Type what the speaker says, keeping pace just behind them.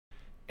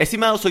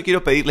Estimados, hoy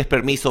quiero pedirles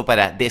permiso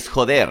para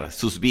desjoder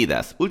sus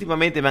vidas.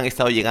 Últimamente me han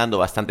estado llegando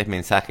bastantes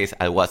mensajes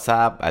al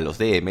WhatsApp, a los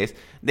DMs,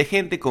 de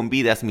gente con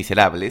vidas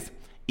miserables.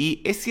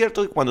 Y es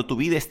cierto que cuando tu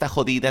vida está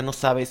jodida no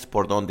sabes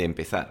por dónde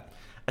empezar.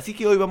 Así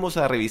que hoy vamos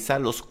a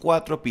revisar los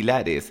 4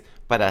 pilares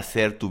para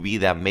hacer tu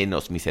vida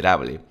menos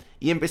miserable.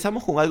 Y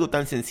empezamos con algo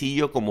tan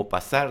sencillo como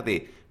pasar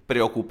de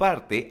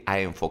preocuparte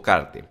a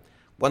enfocarte.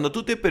 Cuando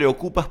tú te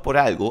preocupas por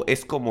algo,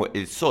 es como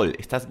el sol,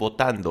 estás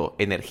botando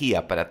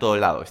energía para todo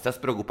lado, estás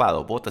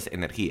preocupado, botas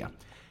energía.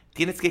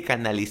 Tienes que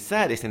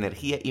canalizar esa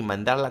energía y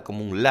mandarla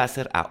como un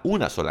láser a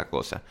una sola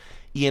cosa.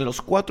 Y en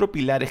los 4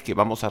 pilares que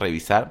vamos a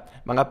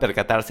revisar, van a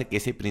percatarse que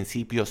ese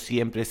principio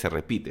siempre se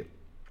repite.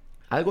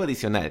 Algo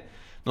adicional,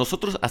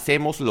 nosotros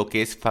hacemos lo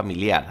que es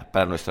familiar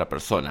para nuestra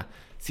persona.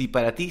 Si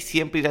para ti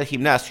siempre ir al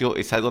gimnasio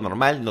es algo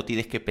normal, no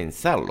tienes que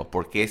pensarlo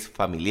porque es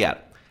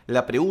familiar.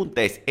 La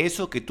pregunta es,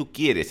 eso que tú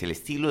quieres, el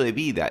estilo de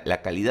vida,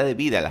 la calidad de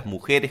vida, las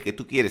mujeres que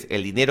tú quieres,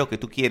 el dinero que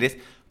tú quieres,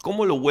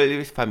 ¿cómo lo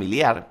vuelves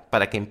familiar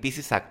para que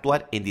empieces a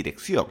actuar en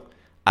dirección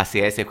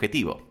hacia ese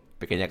objetivo?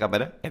 Pequeña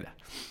cámara,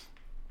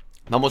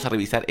 vamos a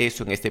revisar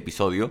eso en este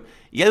episodio.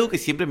 Y algo que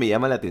siempre me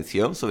llama la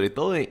atención, sobre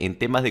todo en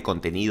temas de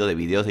contenido, de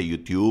videos de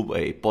YouTube,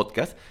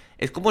 podcast,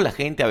 es cómo la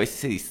gente a veces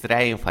se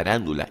distrae en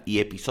farándula. Y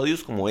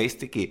episodios como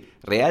este que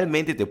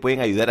realmente te pueden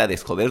ayudar a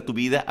desjoder tu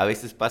vida, a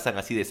veces pasan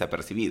así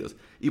desapercibidos.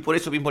 Y por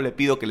eso mismo le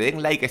pido que le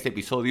den like a este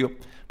episodio,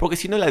 porque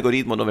si no el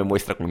algoritmo no me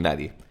muestra con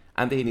nadie.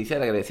 Antes de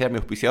iniciar, agradecer a mi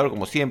auspiciador,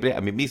 como siempre,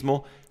 a mí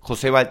mismo,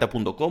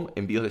 josebalta.com,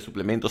 envíos de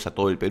suplementos a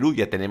todo el Perú.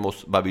 Ya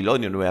tenemos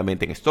Babilonio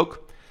nuevamente en stock.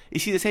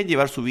 Y si desean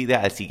llevar su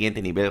vida al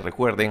siguiente nivel,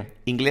 recuerden,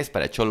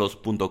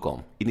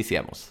 inglesParacholos.com.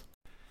 Iniciamos.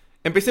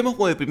 Empecemos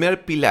con el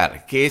primer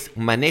pilar, que es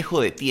manejo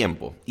de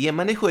tiempo. Y en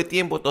manejo de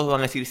tiempo todos van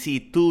a decir, sí,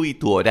 tú y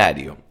tu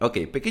horario.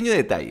 Ok, pequeño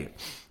detalle.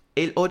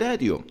 El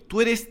horario,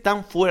 tú eres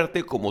tan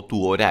fuerte como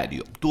tu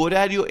horario. Tu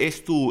horario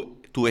es tu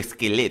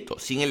esqueleto.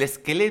 Sin el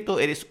esqueleto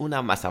eres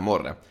una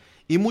mazamorra.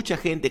 Y mucha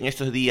gente en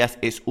estos días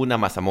es una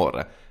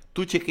mazamorra.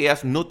 Tú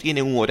chequeas, no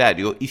tiene un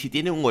horario. Y si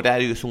tiene un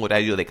horario, es un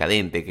horario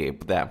decadente que...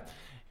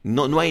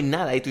 No hay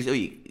nada. Y tú dices,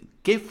 oye,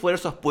 ¿qué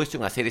esfuerzo has puesto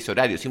en hacer ese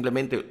horario?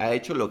 Simplemente ha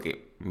hecho lo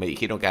que me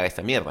dijeron que haga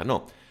esta mierda.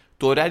 No.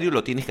 Tu horario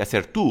lo tienes que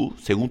hacer tú,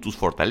 según tus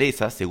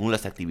fortalezas, según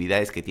las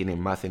actividades que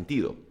tienen más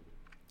sentido.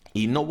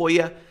 Y no voy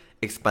a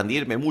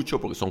expandirme mucho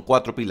porque son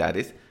 4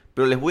 pilares,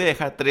 pero les voy a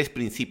dejar 3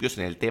 principios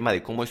en el tema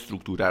de cómo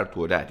estructurar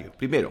tu horario.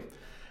 Primero,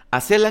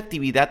 hacer la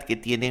actividad que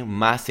tiene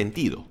más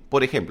sentido.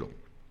 Por ejemplo,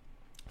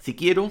 si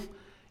quiero...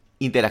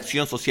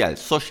 interacción social,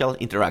 social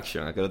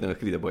interaction, acá lo tengo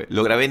escrito, pues.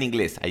 Lo grabé en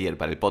inglés ayer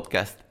para el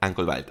podcast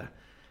Uncle Balta.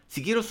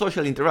 Si quiero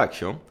social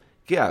interaction,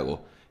 ¿qué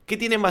hago? ¿Qué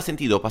tiene más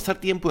sentido?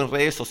 ¿Pasar tiempo en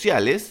redes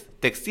sociales,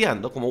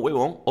 texteando como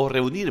huevón, o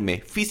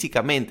reunirme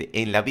físicamente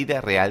en la vida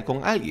real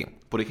con alguien?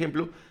 Por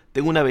ejemplo,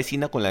 tengo una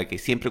vecina con la que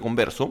siempre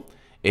converso,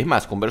 es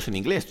más, converso en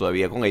inglés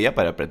todavía con ella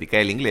para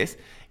practicar el inglés,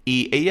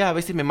 y ella a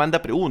veces me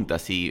manda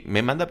preguntas, y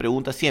me manda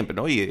preguntas siempre,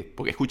 ¿no? Y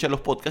porque escucha los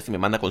podcasts y me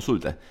manda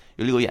consultas.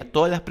 Yo le digo, ya,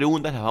 todas las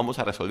preguntas las vamos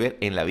a resolver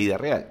en la vida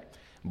real.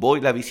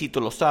 Voy, la visito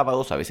los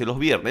sábados, a veces los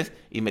viernes,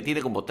 y me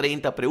tiene como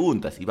 30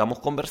 preguntas, y vamos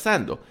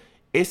conversando.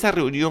 Esa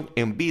reunión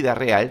en vida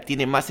real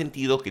tiene más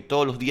sentido que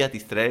todos los días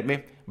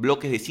distraerme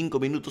bloques de 5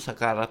 minutos a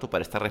cada rato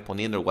para estar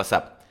respondiendo el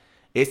WhatsApp.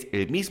 Es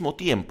el mismo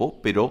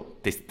tiempo, pero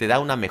te da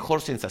una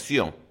mejor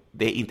sensación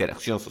de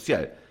interacción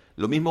social.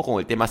 Lo mismo con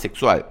el tema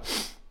sexual.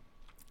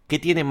 ¿Qué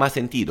tiene más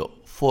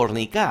sentido?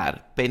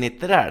 ¿Fornicar,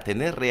 penetrar,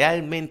 tener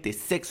realmente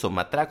sexo,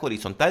 matraca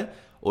horizontal?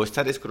 ¿O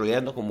estar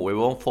scrolleando como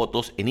huevón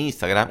fotos en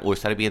Instagram o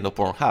estar viendo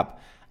Pornhub?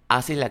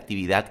 Haces la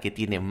actividad que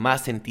tiene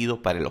más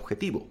sentido para el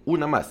objetivo.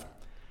 Una más.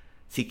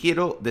 Si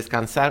quiero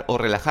descansar o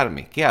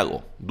relajarme, ¿qué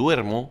hago?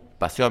 Duermo,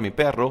 paseo a mi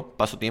perro,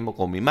 paso tiempo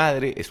con mi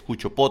madre,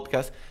 escucho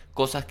podcast,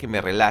 cosas que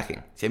me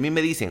relajen. Si a mí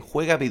me dicen,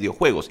 juega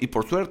videojuegos, y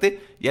por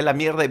suerte ya la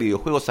mierda de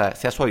videojuegos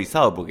se ha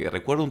suavizado, porque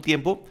recuerdo un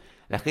tiempo...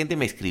 la gente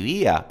me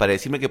escribía para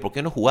decirme que por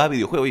qué no jugaba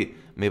videojuegos. Oye,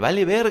 me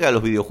vale verga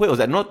los videojuegos. O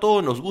sea, no a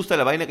todos nos gusta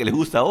la vaina que les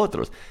gusta a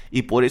otros.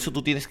 Y por eso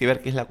tú tienes que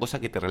ver qué es la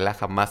cosa que te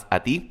relaja más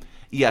a ti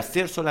y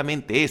hacer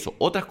solamente eso.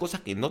 Otras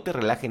cosas que no te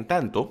relajen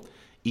tanto.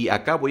 Y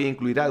acá voy a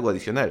incluir algo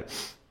adicional.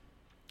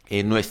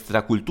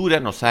 Nuestra cultura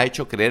nos ha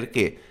hecho creer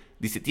que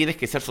dice, tienes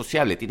que ser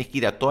sociable, tienes que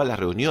ir a todas las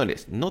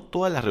reuniones. No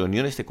todas las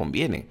reuniones te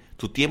convienen.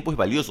 Tu tiempo es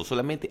valioso.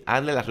 Solamente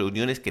anda a las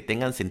reuniones que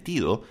tengan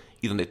sentido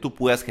y donde tú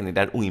puedas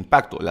generar un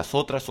impacto. Las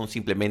otras son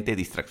simplemente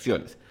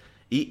distracciones.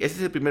 Y ese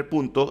es el primer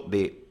punto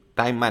de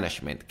time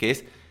management, que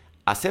es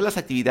hacer las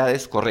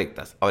actividades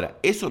correctas. Ahora,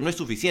 eso no es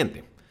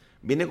suficiente.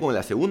 Viene con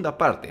la segunda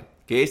parte,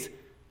 que es,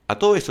 a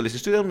todo eso les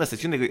estoy dando una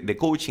sesión de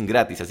coaching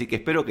gratis, así que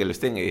espero que lo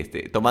estén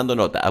tomando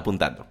nota,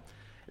 apuntando.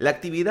 La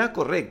actividad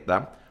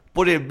correcta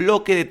por el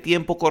bloque de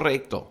tiempo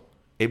correcto.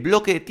 El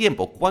bloque de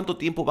tiempo, ¿cuánto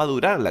tiempo va a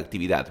durar la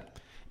actividad?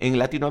 En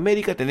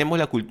Latinoamérica tenemos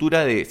la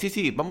cultura de,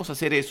 sí, vamos a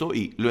hacer eso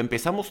y lo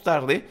empezamos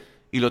tarde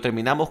y lo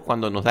terminamos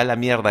cuando nos da la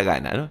mierda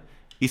gana, ¿no?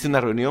 Hice una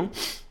reunión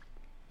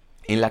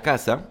en la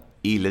casa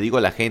y le digo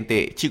a la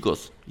gente,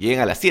 chicos, lleguen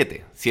a las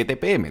 7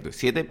 p.m. Entonces,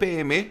 7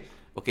 p.m.,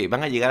 ok,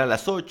 van a llegar a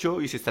las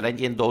 8 y se estarán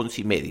yendo a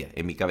 11:30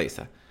 en mi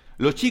cabeza.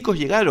 Los chicos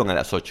llegaron a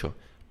las 8,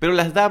 pero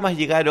las damas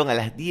llegaron a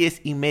las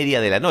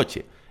 10:30 de la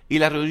noche y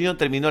la reunión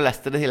terminó a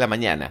las 3 de la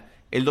mañana.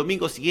 El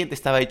domingo siguiente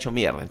estaba hecho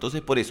mierda.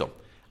 Entonces, por eso,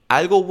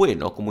 algo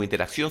bueno como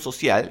interacción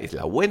social es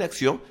la buena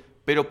acción,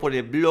 pero por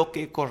el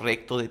bloque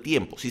correcto de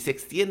tiempo. Si se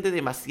extiende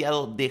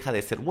demasiado, deja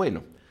de ser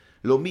bueno.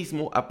 Lo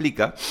mismo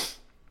aplica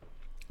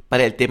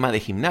para el tema de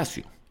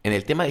gimnasio. En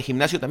el tema de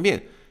gimnasio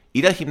también.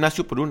 Ir al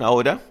gimnasio por 1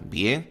 hora,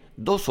 bien.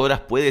 2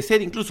 horas puede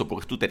ser incluso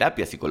porque es tu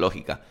terapia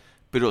psicológica.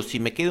 Pero si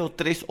me quedo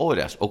 3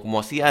 horas, o como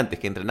hacía antes,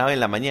 que entrenaba en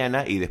la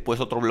mañana y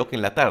después otro bloque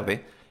en la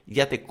tarde,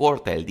 ya te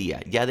corta el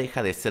día, ya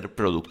deja de ser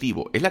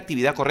productivo. Es la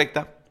actividad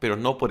correcta, pero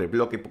no por el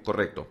bloque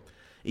correcto.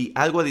 Y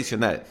algo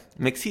adicional,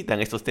 me excitan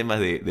estos temas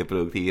de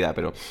productividad,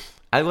 pero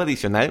algo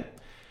adicional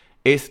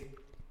es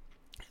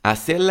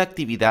hacer la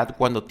actividad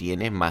cuando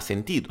tiene más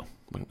sentido.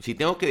 Bueno, si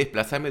tengo que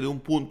desplazarme de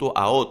un punto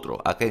a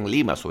otro, acá en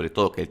Lima sobre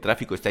todo, que el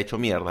tráfico está hecho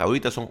mierda,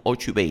 ahorita son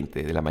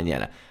 8:20 de la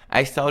mañana, a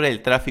esta hora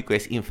el tráfico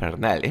es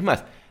infernal. Es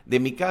más, de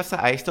mi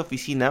casa a esta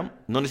oficina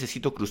no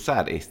necesito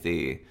cruzar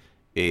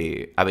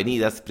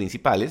avenidas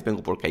principales,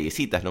 vengo por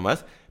callecitas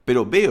nomás,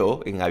 pero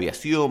veo en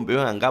aviación,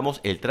 veo en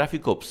Angamos el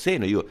tráfico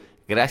obsceno. Y digo,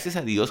 gracias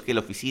a Dios que la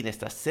oficina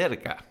está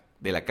cerca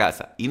de la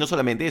casa. Y no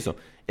solamente eso,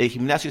 el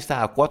gimnasio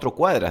está a 4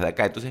 cuadras de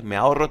acá, entonces me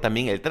ahorro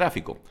también el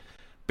tráfico.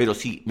 Pero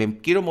si me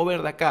quiero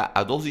mover de acá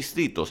a 2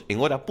 distritos en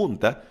hora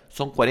punta,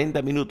 son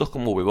 40 minutos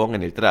como huevón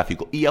en el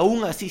tráfico. Y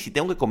aún así, si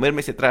tengo que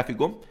comerme ese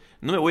tráfico,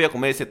 no me voy a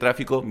comer ese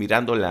tráfico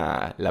mirando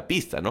la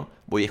pista, ¿no?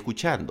 Voy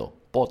escuchando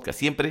podcast,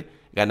 siempre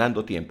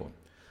ganando tiempo.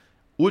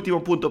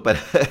 Último punto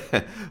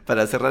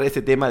para cerrar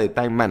este tema de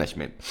time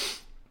management.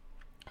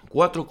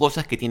 4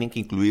 cosas que tienen que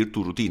incluir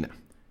tu rutina.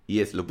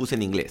 Y lo puse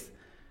en inglés.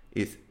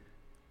 Es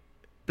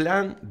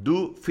plan,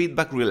 do,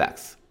 feedback,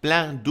 relax.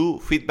 Plan, do,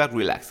 feedback,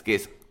 relax. Que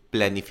es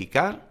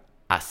planificar,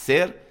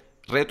 hacer,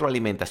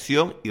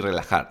 retroalimentación y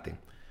relajarte.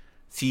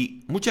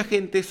 Si mucha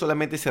gente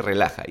solamente se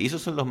relaja, y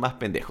esos son los más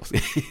pendejos,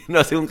 no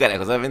hacen un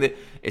carajo, solamente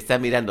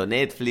están mirando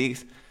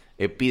Netflix,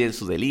 piden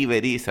su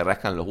delivery, se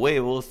rascan los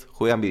huevos,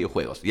 juegan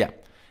videojuegos, ya.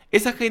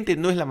 Esa gente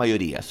no es la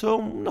mayoría,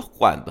 son unos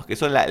cuantos, que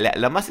son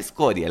la más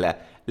escoria,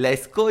 la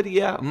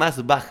escoria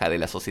más baja de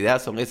la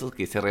sociedad, son esos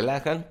que se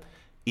relajan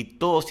y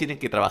todos tienen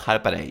que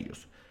trabajar para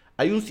ellos.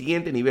 Hay un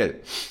siguiente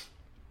nivel,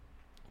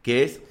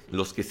 que es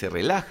los que se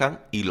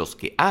relajan y los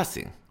que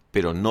hacen,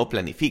 pero no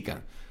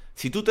planifican.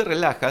 Si tú te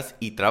relajas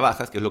y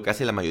trabajas, que es lo que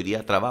hace la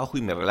mayoría, trabajo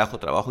y me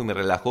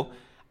relajo,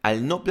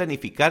 al no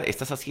planificar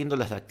estás haciendo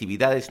las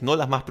actividades no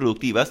las más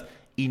productivas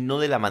y no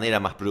de la manera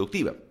más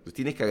productiva. Pues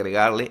tienes que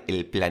agregarle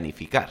el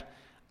planificar.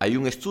 Hay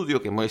un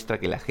estudio que muestra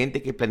que la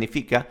gente que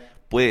planifica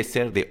puede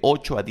ser de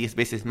 8 a 10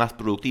 veces más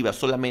productiva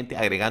solamente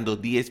agregando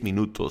 10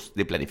 minutos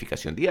de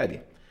planificación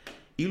diaria.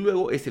 Y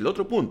luego es el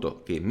otro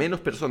punto, que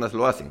menos personas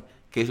lo hacen,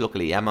 que es lo que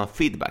le llaman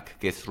feedback,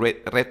 que es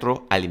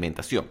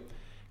retroalimentación.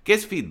 ¿Qué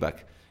es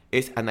feedback?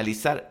 Es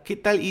analizar qué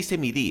tal hice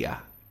mi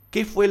día,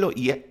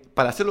 y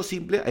para hacerlo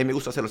simple, a mí me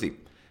gusta hacerlo así.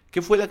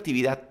 ¿Qué fue la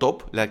actividad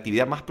top, la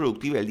actividad más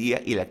productiva del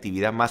día y la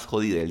actividad más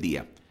jodida del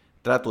día?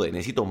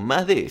 Necesito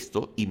más de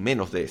esto y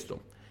menos de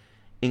esto.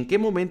 ¿En qué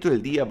momento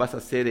del día vas a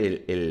hacer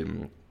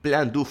el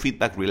plan Do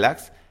Feedback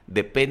Relax?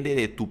 Depende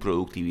de tu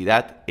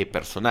productividad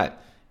personal.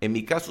 En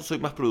mi caso soy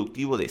más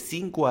productivo de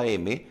 5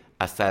 a.m.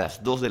 hasta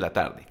las 2 de la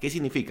tarde. ¿Qué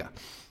significa?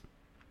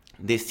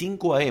 De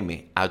 5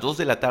 a.m. a 2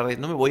 de la tarde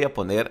no me voy a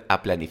poner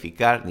a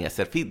planificar ni a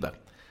hacer feedback.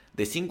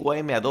 De 5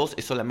 a.m. a 2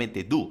 es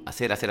solamente do,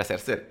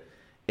 hacer.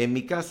 En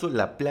mi caso,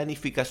 la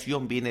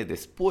planificación viene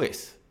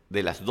después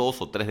de las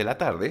 2 o 3 de la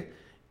tarde.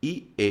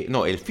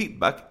 El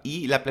feedback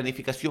y la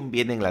planificación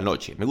viene en la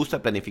noche. Me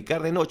gusta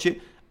planificar de noche,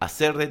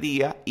 hacer de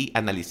día y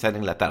analizar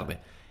en la tarde.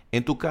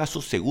 En tu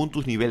caso, según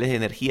tus niveles de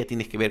energía,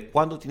 tienes que ver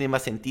cuándo tiene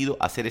más sentido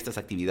hacer estas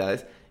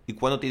actividades y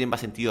cuándo tiene más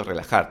sentido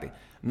relajarte.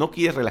 No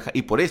quieres relajar,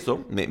 y por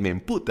eso me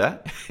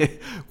emputa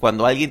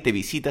cuando alguien te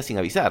visita sin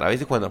avisar. A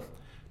veces cuando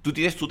tú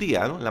tienes tu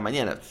día, ¿no? En la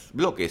mañana,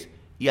 bloques,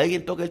 y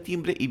alguien toca el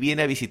timbre y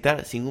viene a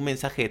visitar sin un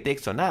mensaje de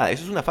texto, nada.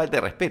 Eso es una falta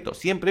de respeto.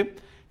 Siempre,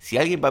 si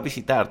alguien va a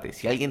visitarte,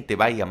 si alguien te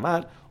va a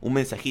llamar, un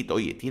mensajito,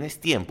 oye, ¿tienes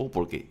tiempo?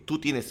 Porque tú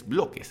tienes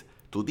bloques.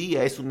 Tu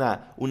día es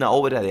una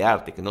obra de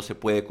arte que no se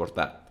puede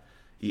cortar.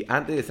 Y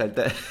antes de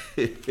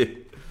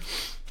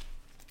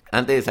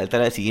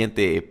saltar al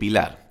siguiente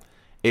pilar,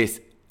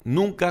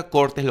 nunca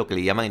cortes lo que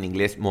le llaman en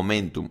inglés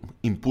momentum,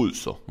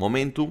 impulso.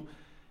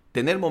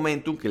 Tener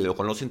momentum, que lo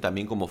conocen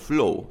también como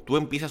flow. Tú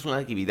empiezas una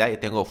actividad y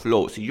tengo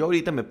flow. Si yo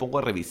ahorita me pongo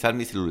a revisar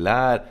mi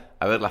celular,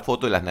 a ver la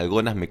foto de las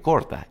nalgonas, me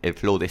corta el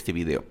flow de este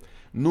video.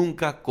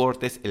 Nunca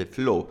cortes el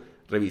flow.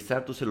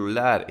 Revisar tu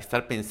celular,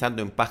 estar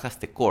pensando en pajas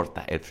te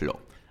corta el flow.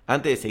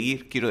 Antes de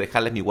seguir, quiero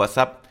dejarles mi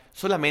WhatsApp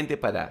solamente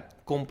para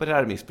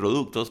comprar mis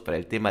productos para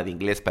el tema de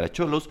inglés para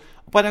cholos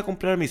o para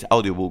comprar mis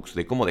audiobooks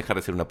de cómo dejar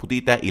de ser una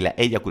putita y la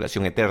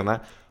eyaculación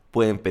eterna.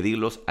 Pueden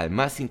pedirlos al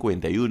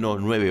 +51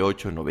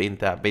 98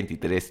 90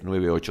 23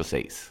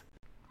 986.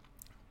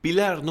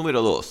 Pilar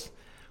número 2.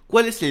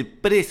 ¿Cuál es el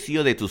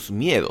precio de tus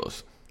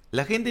miedos?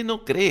 La gente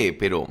no cree,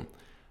 pero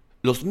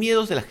los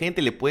miedos de la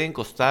gente le pueden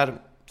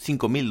costar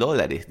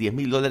 $5,000,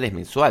 $10,000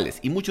 mensuales.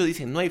 Y muchos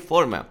dicen, no hay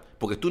forma,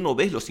 porque tú no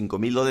ves los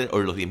 $5,000 o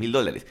los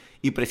 $10,000.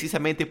 Y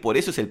precisamente por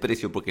eso es el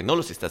precio, porque no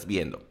los estás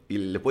viendo. Y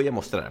les voy a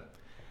mostrar.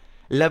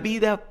 La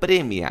vida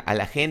premia a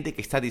la gente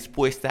que está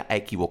dispuesta a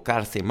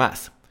equivocarse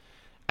más.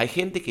 Hay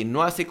gente que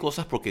no hace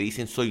cosas porque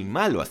dicen soy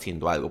malo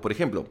haciendo algo. Por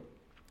ejemplo,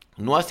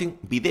 no hacen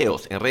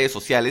videos en redes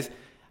sociales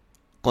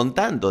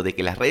contando de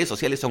que las redes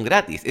sociales son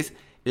gratis. Es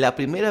la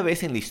primera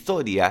vez en la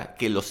historia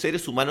que los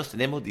seres humanos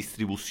tenemos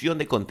distribución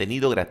de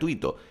contenido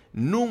gratuito.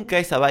 Nunca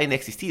esa vaina ha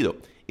existido.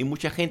 Y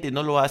mucha gente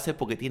no lo hace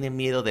porque tiene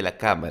miedo de la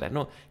cámara,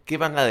 ¿no? ¿Qué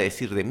van a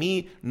decir de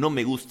mí? No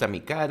me gusta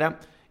mi cara.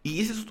 Y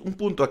ese es un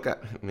punto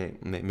acá, me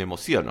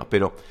emociono.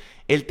 Pero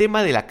el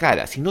tema de la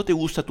cara, si no te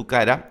gusta tu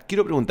cara,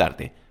 quiero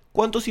preguntarte,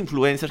 ¿cuántos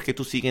influencers que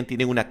tú siguen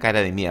tienen una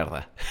cara de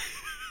mierda?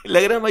 La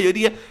gran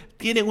mayoría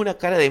tienen una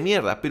cara de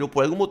mierda, pero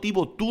por algún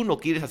motivo tú no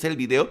quieres hacer el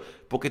video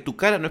porque tu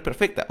cara no es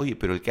perfecta. Oye,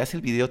 pero el que hace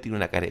el video tiene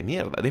una cara de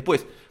mierda.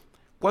 Después,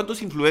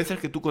 ¿cuántos influencers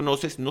que tú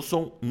conoces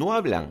no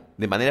hablan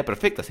de manera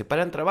perfecta? Se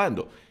paran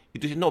trabando. Y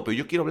tú dices, no, pero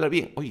yo quiero hablar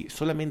bien. Oye,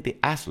 solamente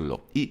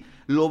hazlo. Y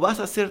lo vas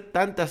a hacer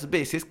tantas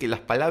veces que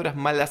las palabras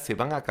malas se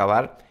van a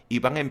acabar y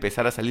van a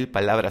empezar a salir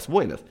palabras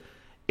buenas.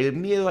 El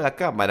miedo a la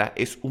cámara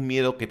es un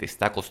miedo que te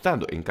está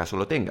costando, en caso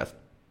lo tengas.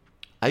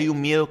 Hay un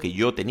miedo que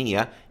yo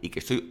tenía y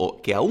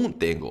que aún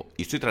tengo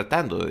y estoy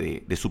tratando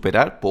de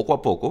superar poco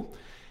a poco,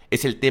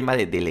 es el tema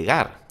de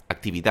delegar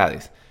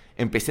actividades.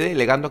 Empecé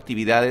delegando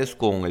actividades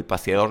con el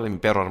paseador de mi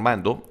perro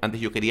Armando. Antes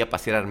yo quería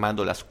pasear a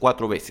Armando las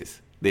 4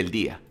 veces del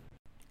día.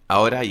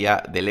 Ahora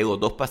ya delego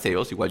 2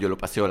 paseos, igual yo lo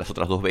paseo las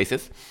otras 2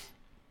 veces.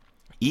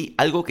 Y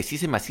algo que sí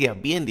se me hacía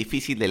bien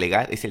difícil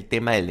delegar es el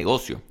tema del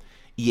negocio.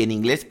 Y en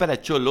inglés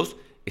para cholos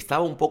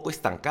estaba un poco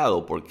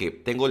estancado porque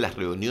tengo las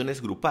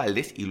reuniones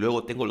grupales y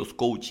luego tengo los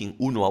coaching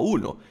 1 a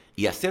 1.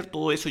 Y hacer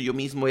todo eso yo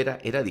mismo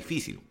era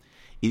difícil.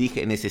 Y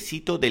dije,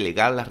 necesito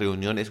delegar las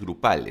reuniones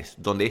grupales,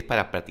 donde es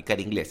para practicar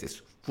inglés,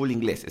 es full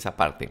inglés esa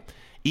parte.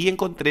 Y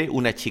encontré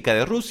una chica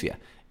de Rusia.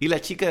 Y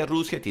la chica de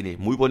Rusia tiene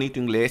muy bonito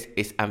inglés,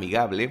 es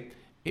amigable,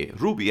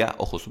 rubia,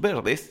 ojos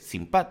verdes,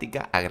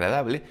 simpática,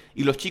 agradable.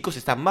 Y los chicos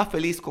están más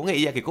felices con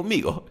ella que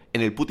conmigo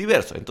en el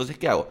putiverso. Entonces,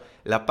 ¿qué hago?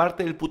 La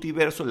parte del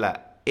putiverso,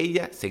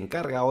 ella se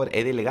encarga ahora,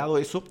 he delegado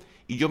eso.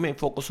 Y yo me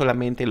enfoco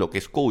solamente en lo que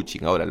es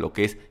coaching, ahora lo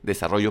que es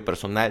desarrollo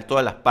personal,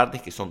 todas las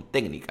partes que son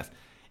técnicas.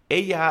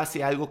 Ella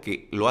hace algo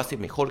que lo hace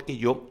mejor que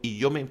yo y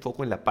yo me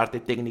enfoco en la parte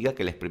técnica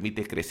que les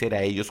permite crecer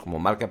a ellos como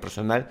marca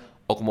personal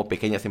o como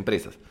pequeñas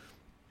empresas.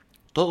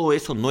 Todo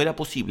eso no era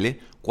posible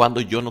cuando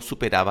yo no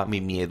superaba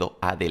mi miedo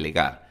a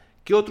delegar.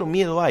 ¿Qué otro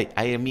miedo hay?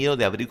 Hay el miedo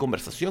de abrir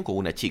conversación con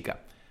una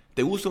chica.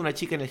 ¿Te gusta una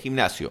chica en el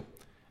gimnasio?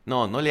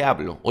 No le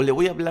hablo. O le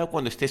voy a hablar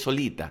cuando esté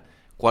solita.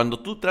 Cuando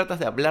tú tratas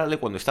de hablarle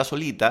cuando está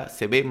solita,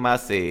 se ve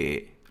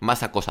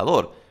más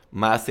acosador,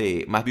 más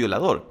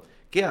violador.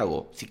 ¿Qué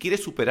hago? Si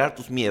quieres superar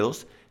tus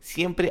miedos,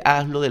 siempre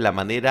hazlo de la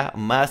manera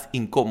más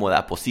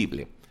incómoda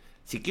posible.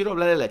 Si quiero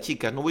hablar a la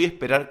chica, no voy a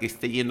esperar que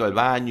esté yendo al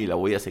baño y la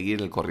voy a seguir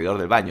en el corredor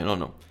del baño,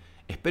 no.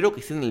 Espero que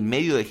esté en el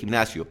medio del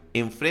gimnasio,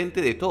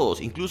 enfrente de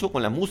todos, incluso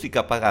con la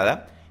música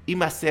apagada, y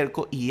me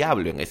acerco y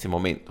hablo en ese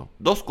momento.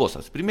 2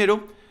 cosas.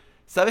 Primero,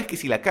 sabes que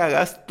si la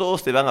cagas,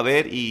 todos te van a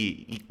ver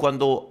y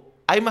cuando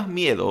hay más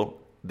miedo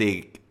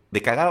de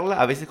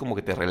cagarla, a veces como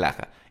que te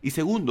relaja. Y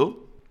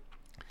segundo,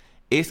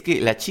 es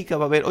que la chica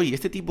va a ver, oye,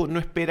 este tipo no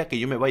espera que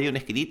yo me vaya a una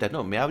esquinita,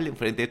 no, me hable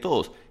enfrente de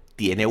todos,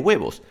 tiene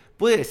huevos.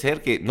 Puede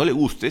ser que no le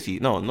gustes y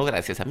no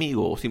gracias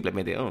amigo, o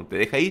simplemente no, te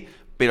deja ahí,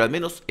 pero al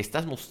menos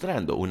estás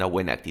mostrando una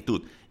buena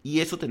actitud. Y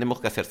eso tenemos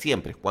que hacer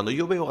siempre. Cuando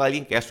yo veo a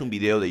alguien que hace un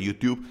video de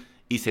YouTube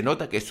y se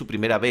nota que es su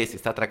primera vez,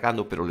 está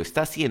atracando, pero lo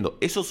está haciendo,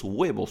 esos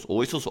huevos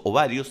o esos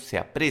ovarios se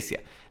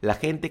aprecia. La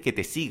gente que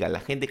te siga, la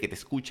gente que te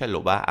escucha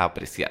lo va a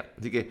apreciar.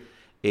 Así que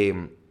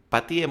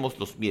pateemos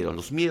los miedos.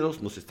 Los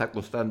miedos nos está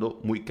costando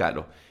muy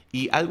caro.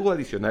 Y algo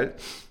adicional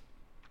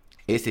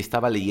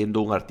estaba leyendo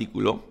un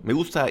artículo. Me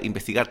gusta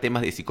investigar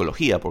temas de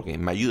psicología porque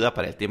me ayuda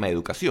para el tema de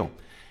educación.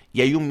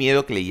 Y hay un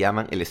miedo que le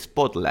llaman el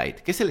spotlight.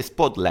 ¿Qué es el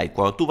spotlight?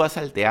 Cuando tú vas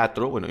al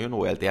teatro, bueno, yo no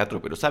voy al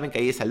teatro, pero saben que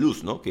hay esa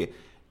luz, ¿no? Que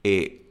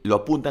lo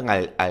apuntan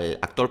al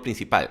actor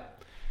principal.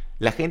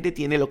 La gente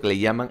tiene lo que le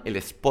llaman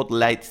el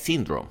spotlight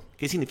syndrome.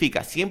 ¿Qué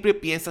significa? Siempre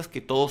piensas que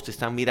todos te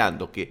están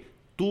mirando, que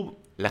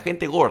la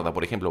gente gorda,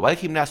 por ejemplo, va al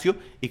gimnasio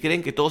y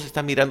creen que todos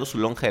están mirando su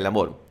lonja del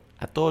amor.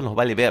 A todos nos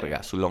vale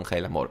verga su lonja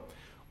del amor.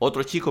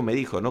 Otro chico me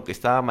dijo, ¿no? Que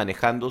estaba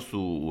manejando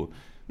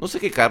no sé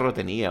qué carro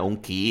tenía, un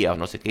Kia o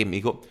no sé qué, me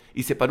dijo,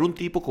 y se paró un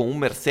tipo con un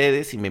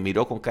Mercedes y me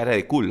miró con cara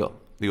de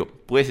culo. Digo,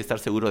 puedes estar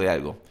seguro de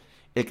algo.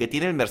 El que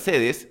tiene el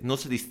Mercedes no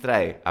se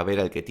distrae a ver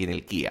al que tiene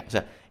el Kia. O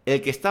sea,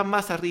 el que está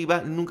más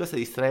arriba nunca se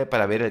distrae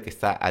para ver al que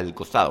está al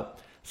costado.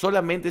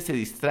 Solamente se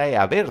distrae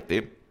a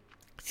verte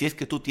si es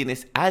que tú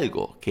tienes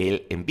algo que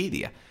él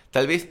envidia.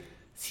 Tal vez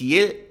Si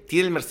él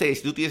tiene el Mercedes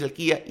y tú tienes el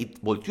Kia y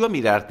volteó a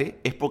mirarte,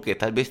 es porque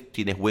tal vez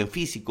tienes buen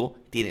físico,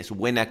 tienes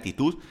buena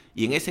actitud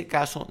y en ese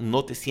caso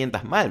no te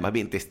sientas mal. Más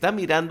bien te está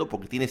mirando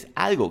porque tienes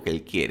algo que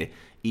él quiere.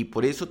 Y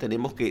por eso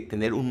tenemos que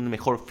tener un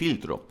mejor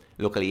filtro,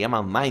 lo que le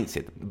llaman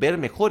mindset, ver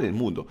mejor el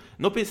mundo.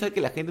 No pensar que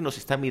la gente nos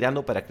está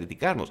mirando para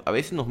criticarnos. A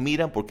veces nos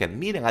miran porque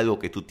admiran algo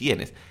que tú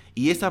tienes.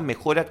 Y esa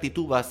mejor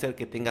actitud va a hacer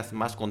que tengas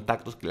más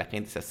contactos, que la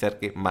gente se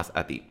acerque más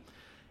a ti.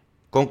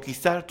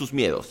 Conquistar tus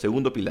miedos,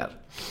 segundo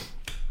pilar.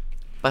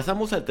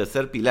 Pasamos al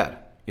tercer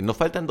pilar, y nos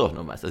faltan dos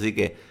nomás, así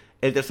que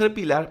el tercer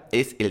pilar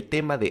es el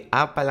tema de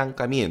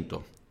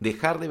apalancamiento,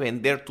 dejar de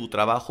vender tu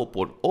trabajo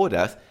por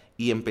horas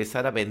y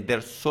empezar a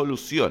vender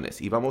soluciones,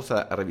 y vamos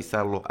a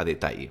revisarlo a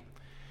detalle.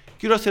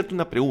 Quiero hacerte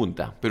una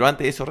pregunta, pero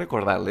antes de eso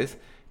recordarles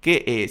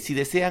que si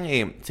desean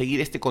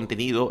seguir este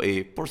contenido,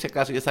 por si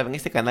acaso ya saben,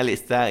 este canal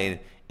está en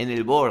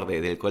el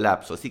borde del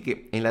colapso, así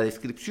que en la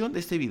descripción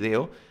de este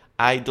video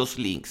hay dos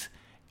links,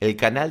 el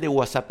canal de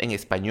WhatsApp en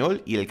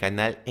español y el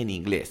canal en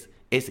inglés.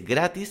 Es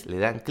gratis, le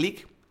dan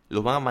clic,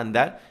 los van a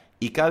mandar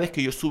y cada vez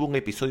que yo subo un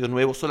episodio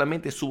nuevo,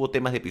 solamente subo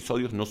temas de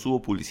episodios, no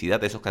subo publicidad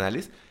de esos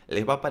canales,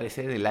 les va a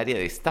aparecer en el área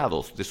de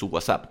estados de su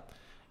WhatsApp.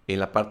 En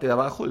la parte de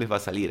abajo les va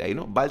a salir ahí,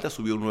 ¿no? Balta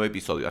subió un nuevo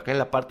episodio. Acá en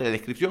la parte de la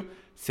descripción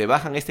se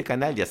bajan este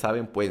canal, ya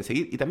saben, pueden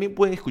seguir y también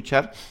pueden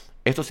escuchar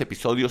estos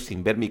episodios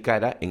sin ver mi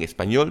cara en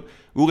español,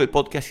 Google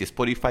Podcast y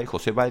Spotify,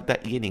 José Balta,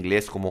 y en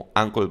inglés como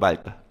Uncle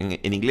Balta.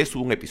 En inglés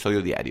subo un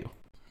episodio diario.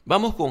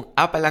 Vamos con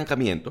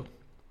apalancamiento.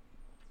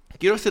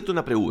 Quiero hacerte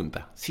una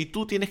pregunta. Si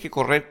tú tienes que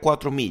correr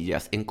 4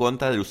 millas en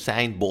contra de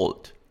Usain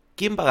Bolt,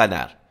 ¿quién va a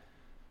ganar?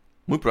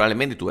 Muy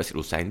probablemente tú vas a ser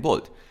Usain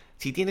Bolt.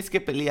 Si tienes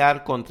que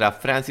pelear contra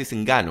Francis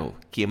Ngannou,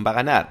 ¿quién va a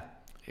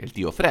ganar? El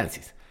tío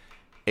Francis.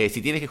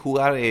 Si tienes que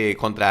jugar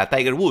contra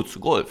Tiger Woods,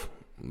 golf,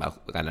 va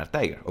a ganar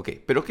Tiger. Ok,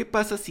 pero ¿qué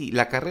pasa si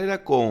la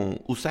carrera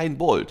con Usain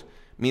Bolt,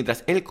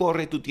 mientras él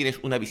corre, tú tienes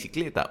una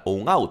bicicleta o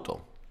un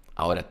auto?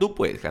 Ahora tú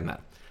puedes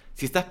ganar.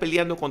 Si estás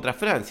peleando contra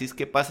Francis,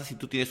 ¿qué pasa si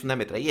tú tienes una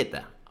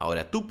metralleta?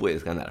 Ahora tú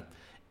puedes ganar.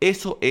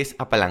 Eso es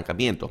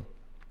apalancamiento.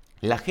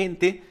 La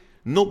gente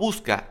no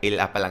busca el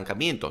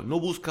apalancamiento, no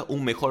busca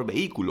un mejor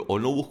vehículo o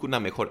no busca una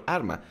mejor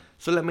arma.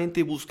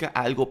 Solamente busca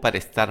algo para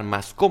estar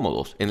más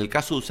cómodos. En el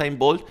caso de Usain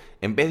Bolt,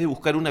 en vez de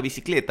buscar una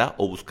bicicleta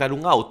o buscar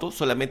un auto,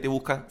 solamente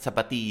busca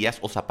zapatillas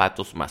o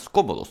zapatos más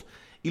cómodos.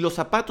 Y los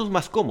zapatos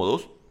más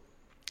cómodos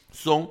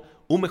son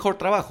un mejor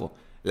trabajo.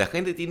 La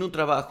gente tiene un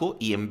trabajo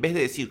y en vez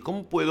de decir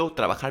cómo puedo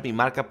trabajar mi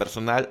marca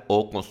personal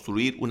o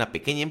construir una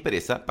pequeña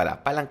empresa para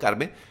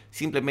apalancarme,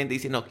 simplemente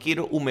dice no,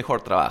 quiero un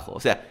mejor trabajo. O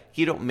sea,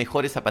 quiero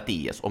mejores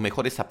zapatillas o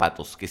mejores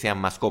zapatos que sean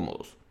más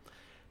cómodos.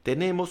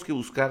 Tenemos que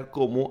buscar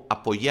cómo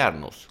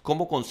apoyarnos,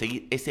 cómo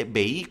conseguir ese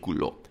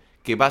vehículo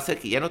que va a hacer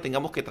que ya no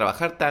tengamos que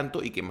trabajar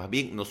tanto y que más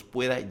bien nos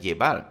pueda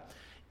llevar.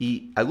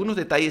 Y algunos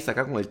detalles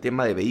acá con el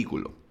tema de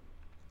vehículo.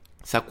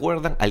 ¿Se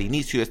acuerdan al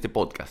inicio de este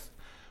podcast?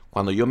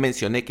 Cuando yo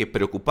mencioné que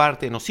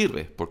preocuparte no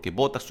sirve porque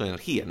botas tu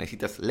energía,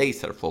 necesitas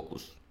laser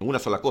focus en una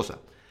sola cosa.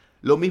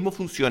 Lo mismo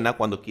funciona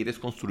cuando quieres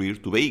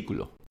construir tu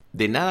vehículo.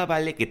 De nada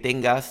vale que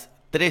tengas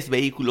 3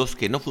 vehículos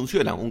que no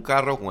funcionan. Un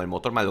carro con el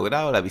motor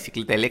malogrado, la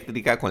bicicleta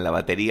eléctrica con la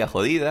batería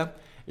jodida,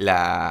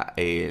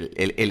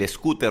 el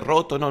scooter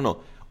roto.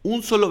 No.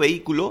 Un solo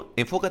vehículo,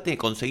 enfócate en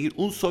conseguir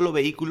un solo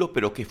vehículo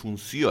pero que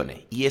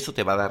funcione y eso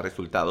te va a dar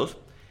resultados.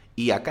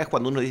 Y acá es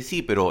cuando uno dice,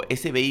 sí, pero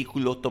ese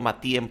vehículo toma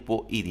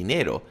tiempo y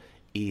dinero.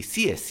 Y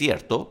sí es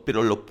cierto,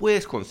 pero lo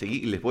puedes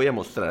conseguir y les voy a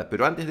mostrar.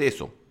 Pero antes de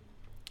eso,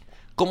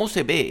 ¿cómo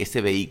se ve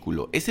ese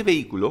vehículo? Ese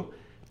vehículo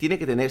tiene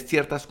que tener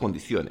ciertas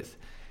condiciones.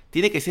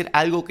 Tiene que ser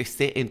algo que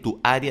esté en tu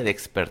área de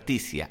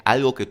experticia,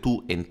 algo que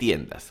tú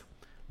entiendas.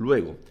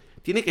 Luego,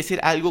 tiene que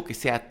ser algo que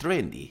sea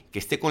trendy, que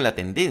esté con la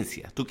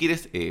tendencia. Tú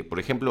quieres, por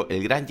ejemplo,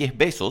 el gran Jeff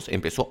Bezos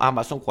empezó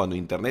Amazon cuando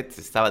Internet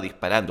se estaba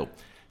disparando.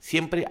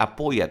 Siempre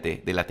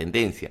apóyate de la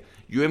tendencia.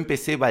 Yo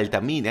empecé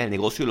Valtamina, el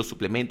negocio de los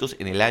suplementos,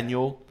 en el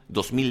año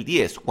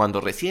 2010,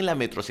 cuando recién la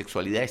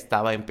metrosexualidad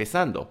estaba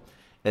empezando.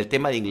 El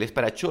tema de inglés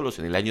para cholos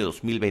en el año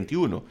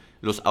 2021.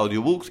 Los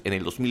audiobooks en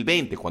el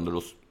 2020,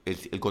 cuando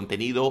el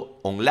contenido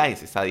online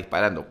se está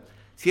disparando.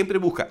 Siempre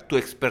busca tu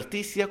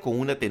experticia con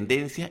una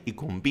tendencia y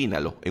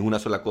combínalo en una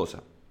sola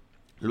cosa.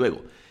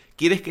 Luego,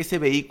 quieres que ese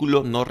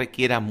vehículo no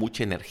requiera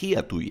mucha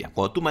energía tuya.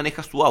 Cuando tú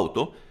manejas tu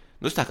auto,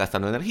 no estás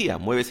gastando energía,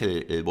 mueves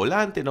el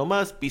volante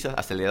nomás, pisas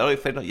acelerador y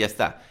freno y ya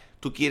está.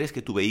 Tú quieres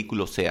que tu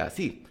vehículo sea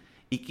así.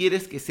 Y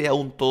quieres que sea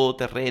un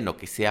todoterreno,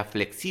 que sea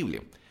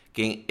flexible.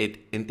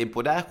 Que en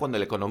temporadas cuando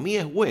la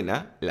economía es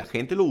buena, la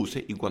gente lo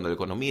use y cuando la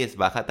economía es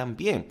baja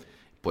también.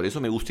 Por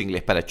eso me gusta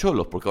inglés para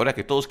cholos, porque ahora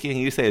que todos quieren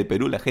irse del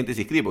Perú, la gente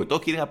se inscribe, porque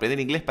todos quieren aprender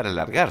inglés para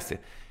alargarse.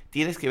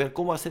 Tienes que ver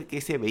cómo hacer que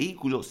ese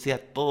vehículo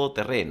sea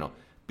todoterreno.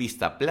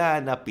 Pista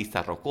plana,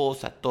 pista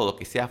rocosa, todo,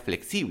 que sea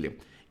flexible.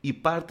 Y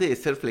parte de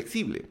ser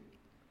flexible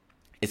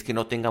es que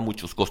no tenga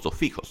muchos costos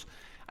fijos.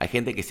 Hay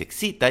gente que se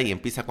excita y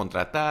empieza a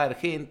contratar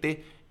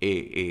gente,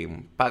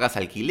 pagas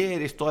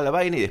alquileres, toda la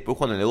vaina y después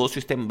cuando el negocio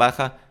está en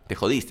baja, te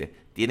jodiste.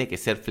 Tiene que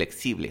ser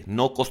flexible,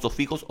 no costos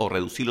fijos o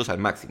reducirlos al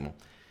máximo.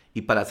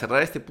 Y para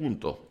cerrar este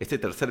punto, este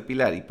tercer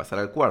pilar y pasar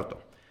al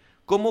cuarto,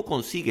 ¿Cómo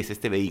consigues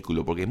este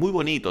vehículo? Porque es muy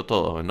bonito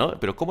todo, ¿no?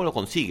 Pero ¿cómo lo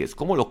consigues?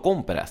 ¿Cómo lo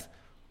compras?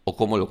 ¿O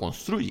cómo lo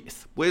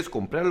construyes? Puedes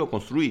comprarlo o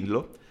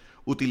construirlo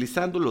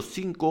utilizando los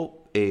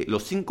cinco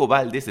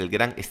baldes del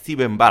gran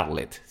Steven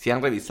Bartlett. Si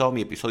han revisado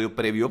mi episodio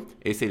previo,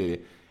 es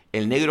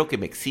el negro que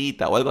me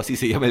excita, o algo así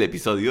se llama el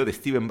episodio de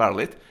Steven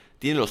Bartlett.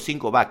 Tiene los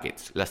 5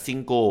 buckets, las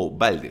 5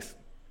 baldes.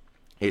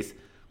 Es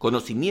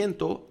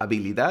conocimiento,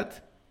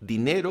 habilidad,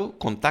 dinero,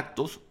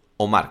 contactos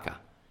o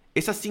marca.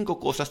 Esas 5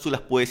 cosas tú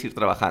las puedes ir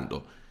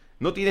trabajando.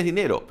 No tienes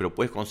dinero, pero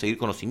puedes conseguir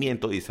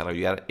conocimiento y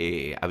desarrollar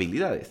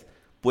habilidades.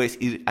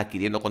 Puedes ir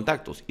adquiriendo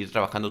contactos, ir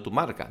trabajando tu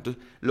marca.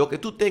 Entonces, lo que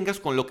tú tengas,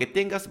 con lo que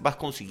tengas, vas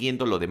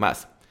consiguiendo lo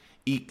demás.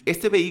 Y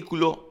este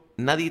vehículo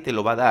nadie te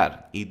lo va a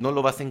dar y no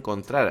lo vas a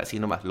encontrar así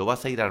nomás, lo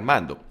vas a ir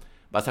armando.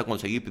 Vas a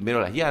conseguir primero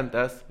las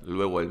llantas,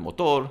 luego el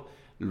motor,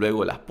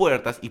 luego las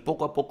puertas y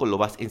poco a poco lo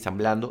vas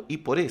ensamblando. Y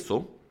por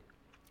eso,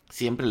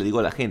 siempre le digo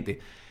a la gente,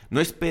 no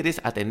esperes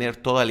a tener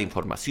toda la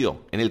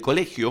información. En el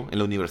colegio, en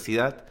la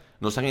universidad,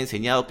 nos han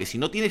enseñado que si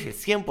no tienes el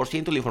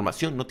 100% de la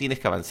información, no tienes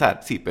que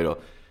avanzar. Sí, pero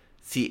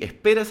si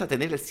esperas a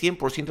tener el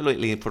 100% de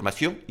la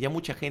información, ya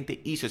mucha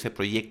gente hizo ese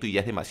proyecto y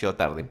ya es demasiado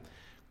tarde.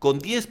 Con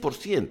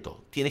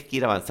 10% tienes que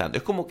ir avanzando.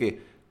 Es como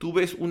que tú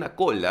ves una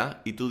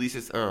cola y tú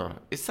dices,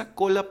 esa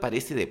cola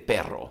parece de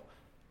perro.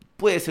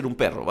 Puede ser un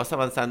perro. Vas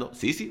avanzando.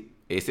 Sí,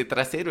 ese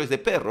trasero es de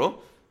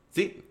perro.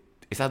 Sí,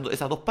 esas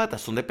 2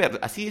 patas son de perro.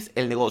 Así es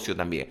el negocio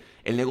también.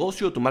 El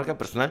negocio, tu marca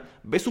personal,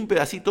 ves un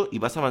pedacito y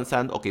vas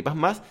avanzando. Ok, vas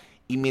más.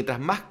 Y mientras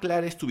más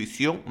clara es tu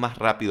visión, más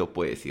rápido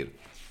puedes ir.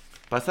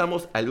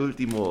 Pasamos al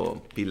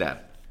último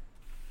pilar.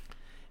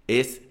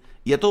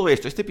 Y a todo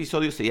esto, este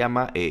episodio se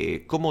llama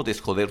 ¿Cómo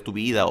desjoder tu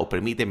vida? O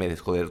Permíteme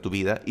desjoder tu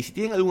vida. Y si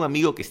tienen algún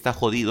amigo que está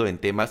jodido en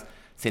temas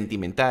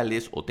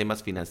sentimentales o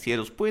temas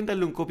financieros, pueden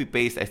darle un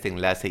copy-paste a este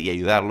enlace y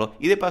ayudarlo.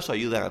 Y de paso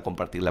ayudan a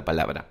compartir la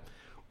palabra.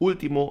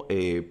 Último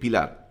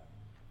pilar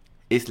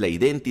es la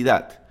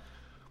identidad.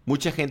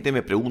 Mucha gente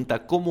me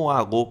pregunta cómo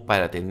hago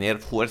para tener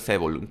fuerza de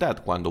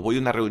voluntad. Cuando voy a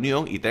una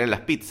reunión y traen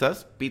las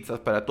pizzas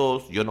para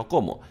todos, yo no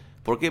como.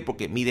 ¿Por qué?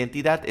 Porque mi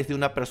identidad es de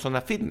una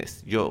persona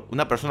fitness.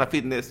 Una persona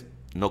fitness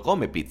no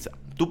come pizza.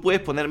 Tú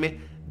puedes ponerme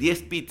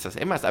 10 pizzas.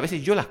 Es más, a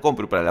veces yo las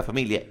compro para la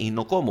familia y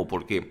no como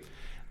porque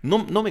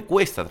no me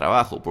cuesta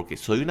trabajo, porque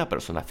soy una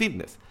persona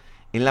fitness.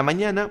 En la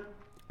mañana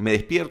me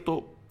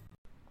despierto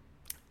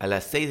a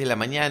las 6 de la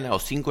mañana o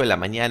 5 de la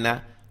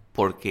mañana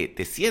porque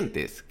te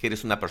sientes que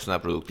eres una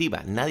persona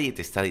productiva. Nadie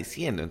te está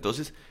diciendo.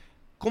 Entonces,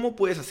 ¿cómo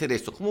puedes hacer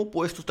esto? ¿Cómo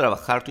puedes tú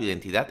trabajar tu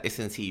identidad? Es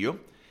sencillo.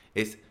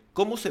 Es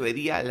cómo se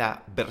vería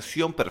la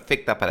versión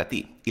perfecta para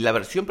ti. Y la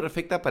versión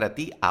perfecta para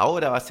ti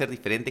ahora va a ser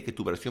diferente que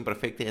tu versión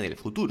perfecta en el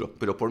futuro.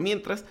 Pero por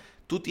mientras,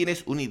 tú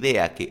tienes una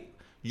idea que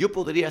yo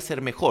podría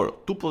ser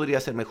mejor. Tú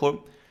podrías ser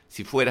mejor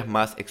si fueras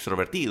más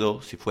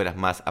extrovertido, si fueras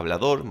más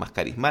hablador, más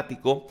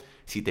carismático,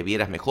 si te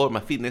vieras mejor,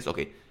 más fitness. Ok,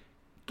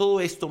 todo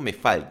esto me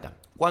falta.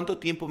 ¿Cuánto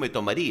tiempo me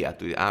tomaría?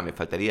 Tú dices, me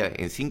faltaría,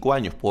 en 5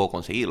 años puedo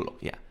conseguirlo.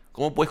 Ya.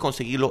 ¿Cómo puedes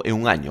conseguirlo en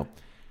un año?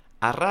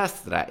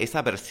 Arrastra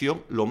esa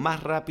versión lo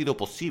más rápido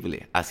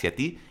posible hacia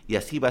ti y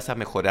así vas a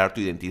mejorar tu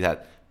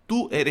identidad.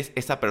 Tú eres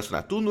esa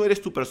persona. Tú no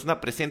eres tu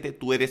persona presente,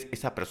 tú eres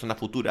esa persona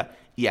futura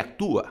y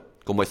actúa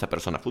como esa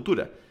persona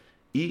futura.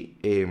 Y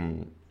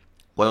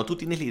cuando tú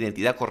tienes la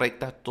identidad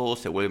correcta, todo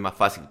se vuelve más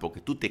fácil porque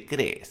tú te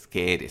crees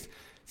que eres.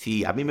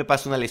 Si a mí me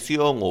pasa una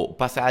lesión o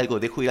pasa algo,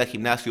 dejo de ir al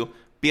gimnasio,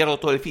 pierdo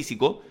todo el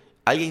físico,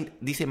 alguien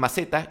dice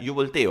maceta, yo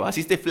volteo.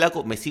 Así esté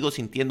flaco, me sigo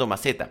sintiendo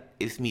maceta.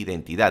 Es mi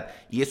identidad.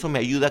 Y eso me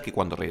ayuda a que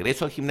cuando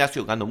regreso al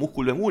gimnasio gano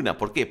músculo en una.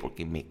 ¿Por qué?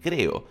 Porque me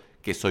creo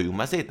que soy un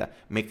maceta.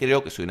 Me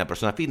creo que soy una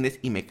persona fitness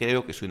y me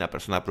creo que soy una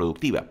persona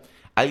productiva.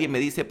 Alguien me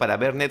dice para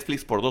ver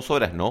Netflix por 2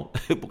 horas. No,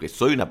 porque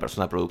soy una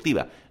persona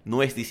productiva.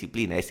 No es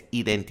disciplina, es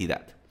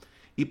identidad.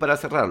 Y para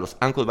cerrar, los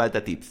Uncle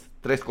Balta Tips.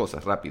 3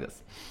 cosas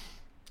rápidas.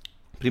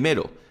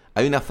 Primero,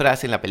 hay una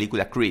frase en la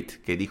película Creed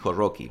que dijo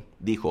Rocky.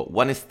 Dijo,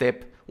 one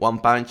step, one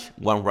punch,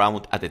 one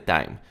round at a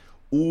time.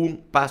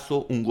 Un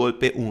paso, un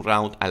golpe, un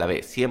round a la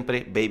vez.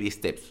 Siempre baby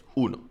steps.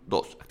 1,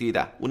 2,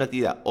 actividad. Una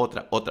actividad,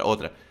 otra.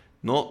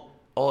 No,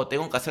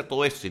 tengo que hacer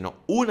todo esto, sino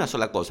una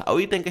sola cosa.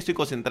 Ahorita en que estoy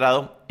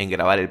concentrado en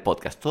grabar el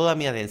podcast. Toda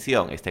mi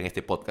atención está en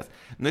este podcast.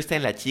 No está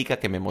en la chica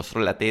que me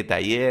mostró la teta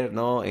ayer,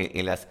 no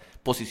en las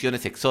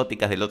posiciones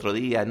exóticas del otro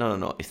día.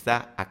 No.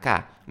 Está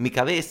acá. Mi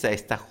cabeza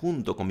está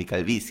junto con mi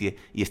calvicie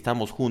y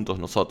estamos juntos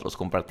nosotros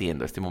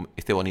compartiendo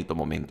este bonito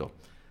momento.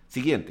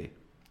 Siguiente.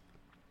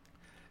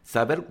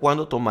 Saber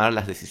cuándo tomar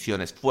las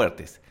decisiones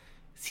fuertes.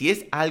 Si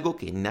es algo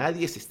que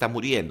nadie se está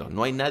muriendo,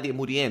 no hay nadie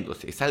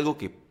muriéndose, es algo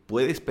que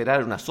puede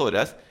esperar unas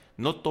horas,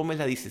 no tomes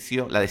la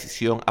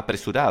decisión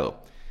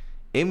apresurado.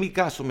 En mi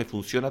caso me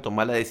funciona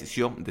tomar la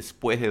decisión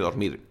después de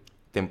dormir,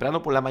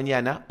 temprano por la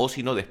mañana o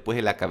si no después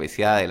de la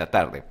cabeceada de la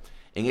tarde.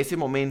 En ese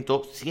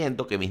momento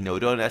siento que mis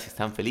neuronas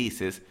están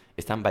felices,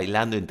 están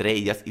bailando entre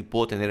ellas y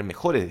puedo tener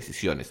mejores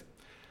decisiones.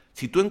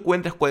 Si tú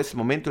encuentras cuál es el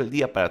momento del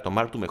día para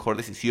tomar tu mejor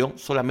decisión,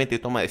 solamente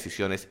toma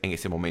decisiones en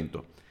ese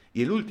momento.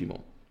 Y el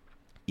último,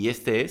 y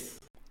este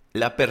es,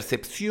 La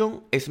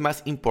percepción es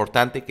más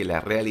importante que la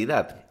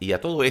realidad. Y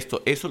a todo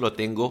esto, eso lo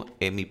tengo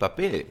en mi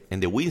papel, en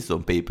The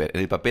Wisdom Paper,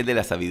 en el papel de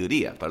la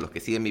sabiduría, para los que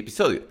siguen mi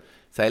episodio.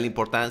 Saben la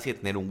importancia de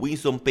tener un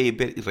Wisdom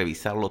Paper y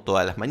revisarlo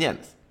todas las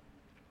mañanas.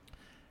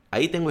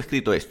 Ahí tengo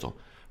escrito esto.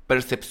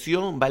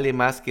 Percepción vale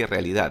más que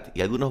realidad. Y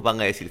algunos van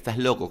a decir, estás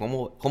loco,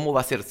 ¿cómo va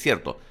a ser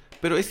cierto?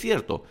 Pero es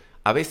cierto.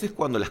 A veces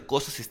cuando las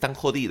cosas están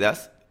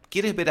jodidas,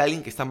 quieres ver a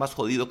alguien que está más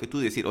jodido que tú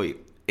y decir, oye,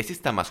 ese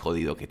está más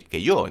jodido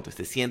que yo, entonces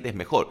te sientes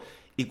mejor.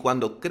 Y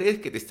cuando crees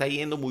que te está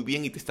yendo muy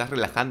bien y te estás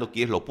relajando,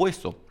 quieres lo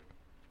opuesto.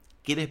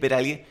 Quieres ver a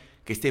alguien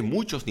que esté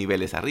muchos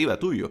niveles arriba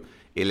tuyo.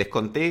 Les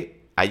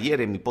conté ayer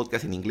en mi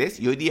podcast en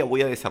inglés y hoy día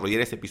voy a desarrollar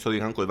ese episodio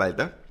en Uncle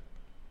Balta.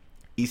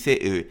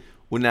 Hice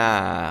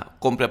una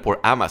compra por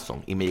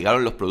Amazon y me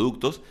llegaron los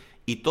productos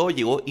y todo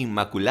llegó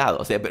inmaculado.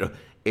 O sea, pero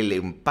el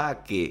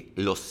empaque,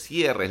 los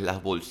cierres,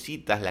 las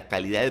bolsitas, la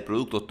calidad del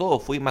producto,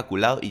 todo fue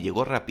inmaculado y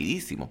llegó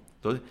rapidísimo.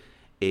 Entonces,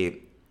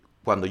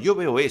 cuando yo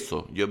veo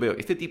eso, yo veo,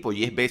 este tipo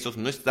Jeff Bezos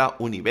no está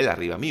un nivel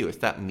arriba mío,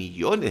 está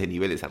millones de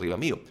niveles arriba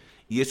mío.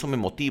 Y eso me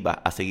motiva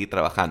a seguir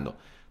trabajando.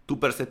 Tu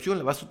percepción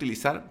la vas a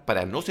utilizar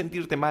para no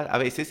sentirte mal a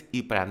veces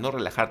y para no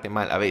relajarte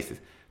mal a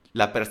veces.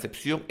 La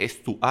percepción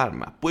es tu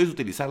arma. Puedes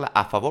utilizarla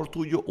a favor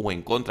tuyo o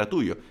en contra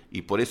tuyo.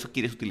 Y por eso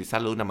quieres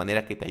utilizarlo de una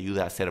manera que te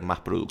ayude a ser más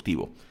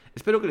productivo.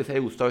 Espero que les haya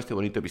gustado este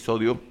bonito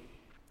episodio.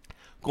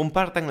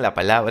 Compartan la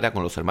palabra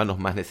con los hermanos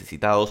más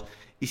necesitados.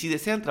 Y si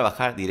desean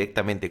trabajar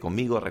directamente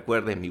conmigo,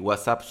 recuerden mi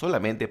WhatsApp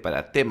solamente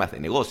para temas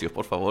de negocios,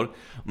 por favor.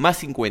 Más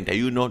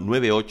 51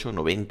 98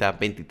 90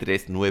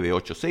 23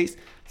 986.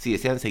 Si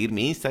desean seguir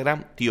mi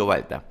Instagram, Tío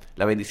Balta.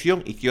 La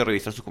bendición y quiero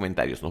revisar sus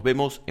comentarios. Nos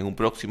vemos en un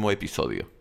próximo episodio.